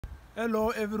Hello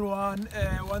everyone,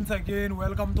 once again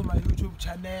welcome to my YouTube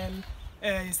channel.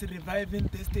 It's Reviving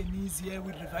Destinies. Here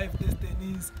with Revive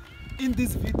Destinies. In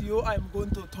this video I'm going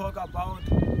to talk about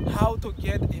how to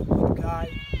get a good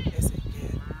guy as a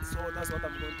girl. So that's what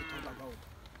I'm going to talk about.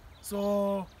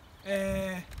 So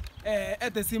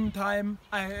at the same time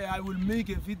I will make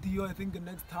a video, I think the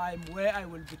next time, where I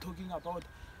will be talking about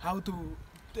how to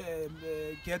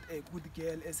get a good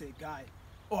girl as a guy,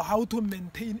 or how to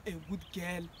maintain a good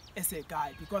girl as a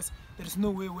guy, because there is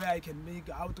no way where I can make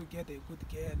how to get a good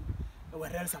girl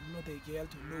where else I'm not a girl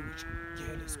to know which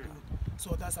girl is good.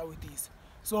 So that's how it is.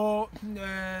 So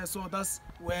so that's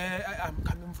where I'm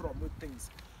coming from with things.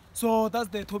 So that's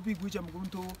the topic which I'm going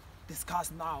to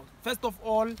discuss now. First of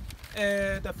all,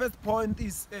 the first point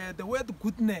is the word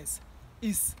goodness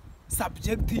is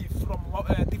subjective from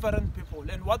different people,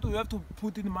 and what we have to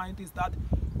put in mind is that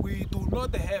we do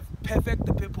not have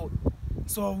perfect people,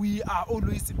 so we are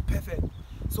always imperfect.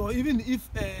 So even if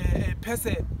a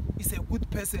person is a good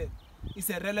person,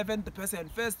 is a relevant person,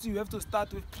 first you have to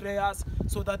start with prayers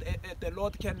so that the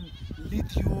Lord can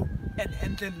lead you and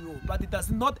handle you. But it does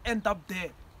not end up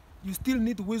there. You still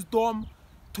need wisdom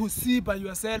to see by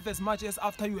yourself as much as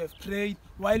after you have prayed,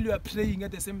 while you are praying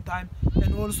at the same time,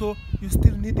 and also you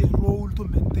still need a role to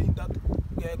maintain that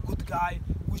good guy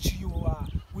which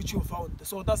you found.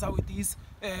 So that's how it is.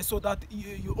 So that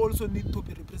you also need to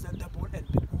be representable and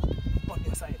be good on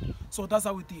your side. So that's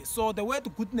how it is. So the word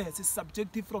goodness is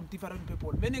subjective from different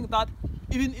people, meaning that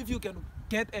even if you can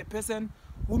get a person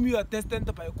whom you are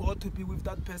destined by God to be with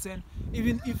that person,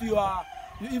 even if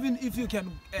you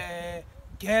can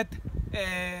get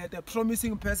the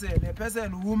promising person, a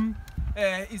person whom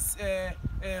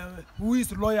who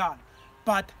is loyal,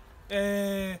 but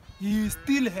he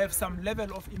still have some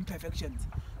level of imperfections.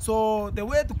 So the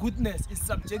word goodness is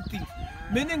subjective,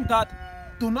 meaning that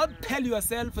do not tell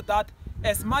yourself that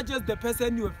as much as the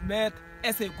person you have met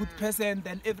as a good person,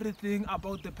 then everything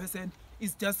about the person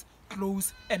is just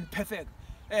close and perfect.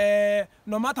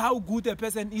 No matter how good a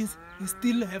person is, he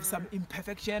still have some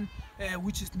imperfection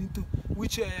which you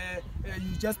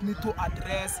just need to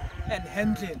address and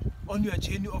handle on your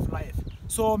journey of life.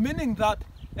 So meaning that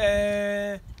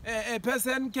a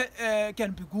person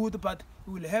can be good, but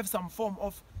will have some form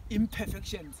of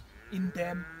imperfections in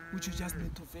them which you just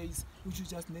need to face, which you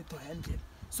just need to handle.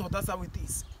 So that's how it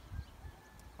is.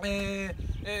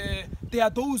 There are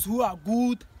those who are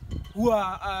good,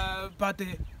 but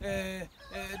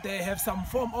they have some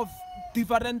form of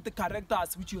different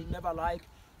characters which you'll never like,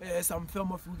 some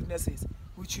form of weaknesses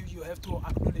which you have to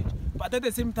acknowledge. But at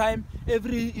the same time,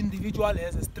 every individual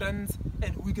has a strength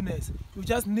and weakness. You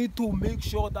just need to make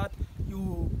sure that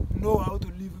you know how to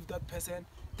live with that person,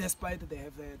 despite they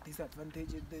have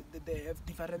disadvantages, they have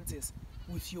differences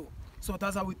with you. So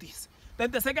that's how it is.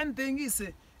 Then the second thing is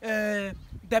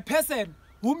the person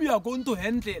whom you are going to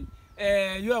handle,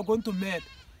 you are going to meet.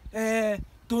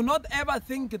 Do not ever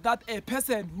think that a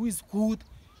person who is good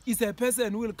is a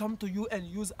person who will come to you and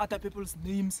use other people's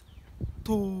names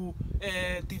to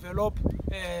develop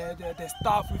the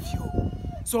stuff with you.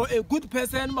 So a good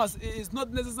person is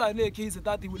not necessarily a case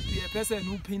that he will be a person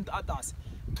who paint others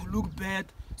to look bad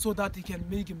so that he can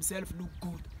make himself look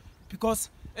good. Because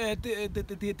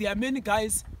there are many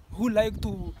guys who like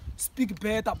to speak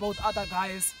bad about other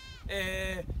guys,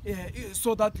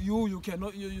 so that you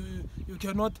cannot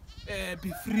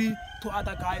be free to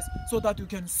other guys, so that you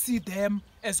can see them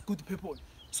as good people.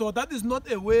 So that is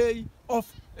not a way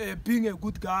of being a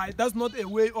good guy. That's not a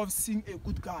way of seeing a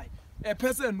good guy. A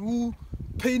person who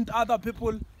paint other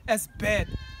people as bad,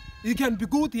 he can be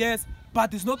good, yes,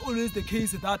 but it's not always the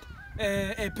case that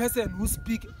a person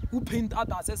who paint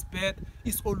others as bad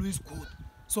is always good.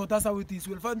 So that's how it is.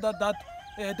 You'll find that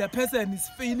the person is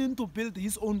failing to build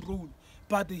his own role,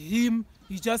 but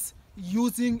he's just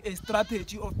using a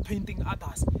strategy of painting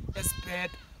others as bad,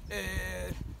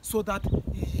 so that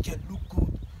he can look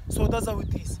good. So that's how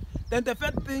it is. Then the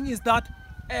third thing is that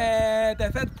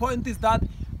the third point is that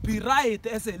be right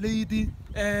as a lady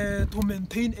to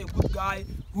maintain a good guy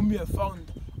whom you have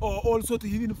found, or also to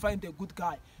even find a good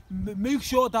guy. Make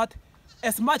sure that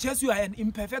as much as you are an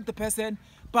imperfect person,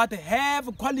 but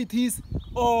have qualities,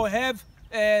 or have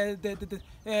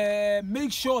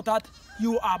make sure that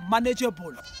you are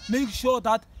manageable. Make sure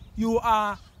that you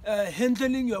are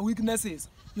handling your weaknesses.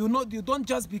 You don't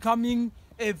just becoming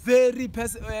a very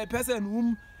person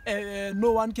whom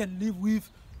no one can live with.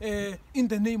 In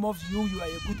the name of you are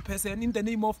a good person. In the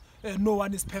name of no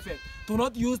one is perfect. Do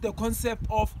not use the concept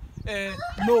of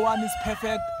no one is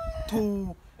perfect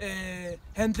to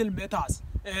handle matters.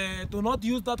 Do not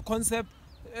use that concept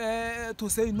to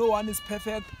say no one is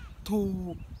perfect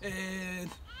to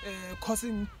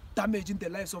causing damage in the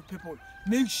lives of people.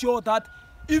 Make sure that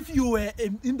if you were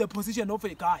in the position of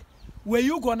a guy, were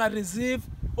you gonna receive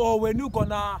or when you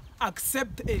gonna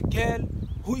accept a girl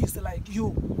who is like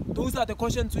you? Those are the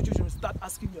questions which you should start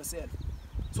asking yourself.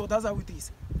 So that's how it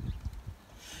is.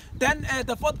 Then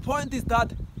the fourth point is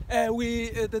that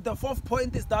the fourth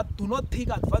point is that do not take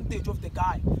advantage of the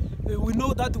guy. We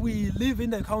know that we live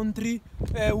in a country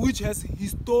which has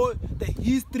the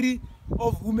history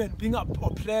of women being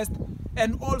oppressed,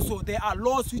 and also there are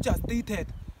laws which are stated.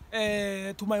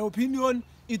 To my opinion,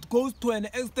 it goes to an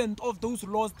extent of those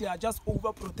laws, they are just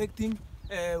overprotecting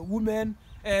women.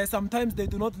 Sometimes they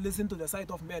do not listen to the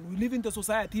side of men. We live in the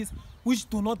societies which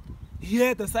do not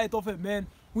hear the side of a man,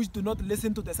 which do not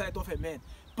listen to the side of a man.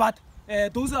 But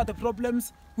those are the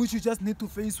problems which we just need to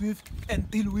face with and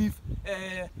deal with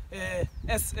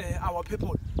as our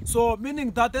people. So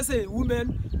meaning that as a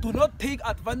woman, do not take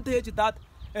advantage that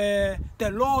the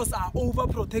laws are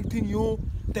overprotecting you.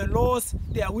 The laws,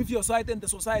 they are with your side, and the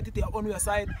society, they are on your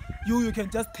side. You can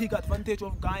just take advantage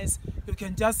of guys. You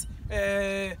can just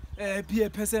be a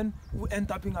person who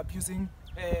end up abusing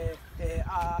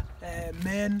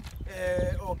men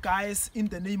or guys in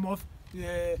the name of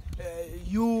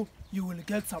you will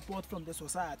get support from the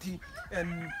society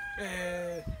and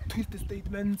twist the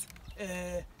statements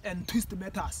and twist the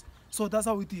matters. So that's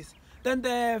how it is. Then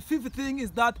the fifth thing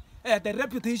is that the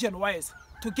reputation wise,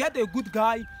 to get a good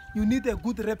guy, you need a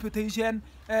good reputation.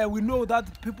 We know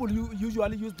that people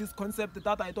usually use this concept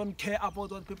that I don't care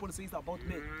about what people say about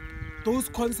me. Those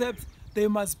concepts, they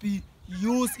must be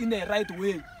used in a right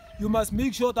way. You must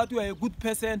make sure that you are a good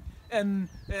person and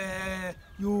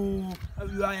you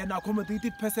are an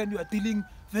accommodative person. You are dealing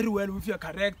very well with your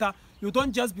character. You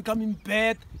don't just become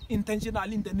bad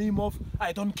intentionally in the name of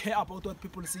I don't care about what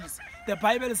people say. The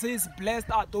Bible says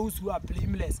blessed are those who are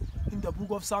blameless in the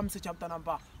book of Psalms chapter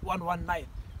number 119.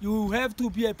 You have to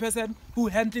be a person who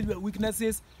handles your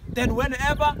weaknesses. Then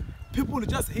whenever people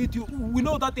just hate you, we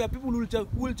know that there are people who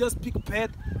will just speak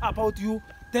bad about you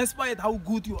despite how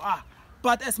good you are.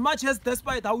 But as much as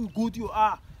despite how good you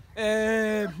are,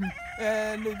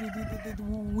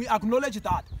 we acknowledge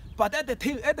that. But at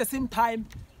the same time,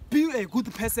 be a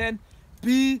good person,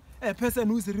 be a person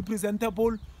who is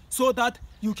representable so that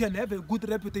you can have a good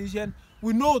reputation.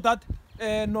 We know that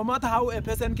no matter how a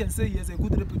person can say he has a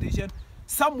good reputation,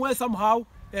 somewhere, somehow,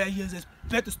 he has a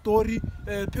bad story.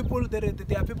 There are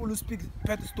people who speak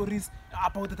bad stories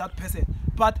about that person.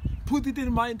 But put it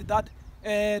in mind that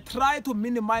try to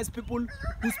minimize people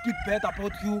who speak bad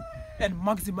about you and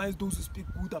maximize those who speak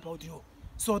good about you.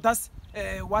 So that's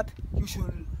what you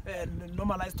should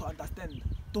normalize to understand.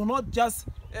 Do not just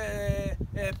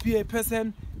be a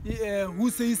person who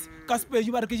says, a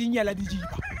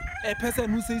person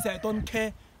who says, I don't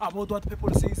care about what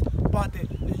people say, but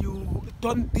you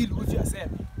don't deal with yourself.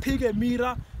 Take a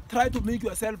mirror, try to make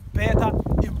yourself better,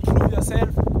 improve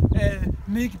yourself,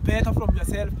 make better from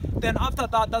yourself. Then after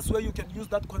that, that's where you can use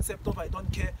that concept of I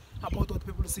don't care about what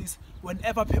people say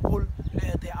whenever people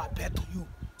they are bad to you.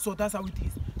 So that's how it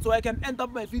is. So I can end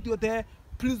up my video there.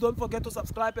 Please don't forget to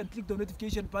subscribe and click the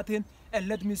notification button, and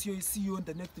let me see you on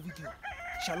the next video.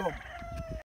 Shalom.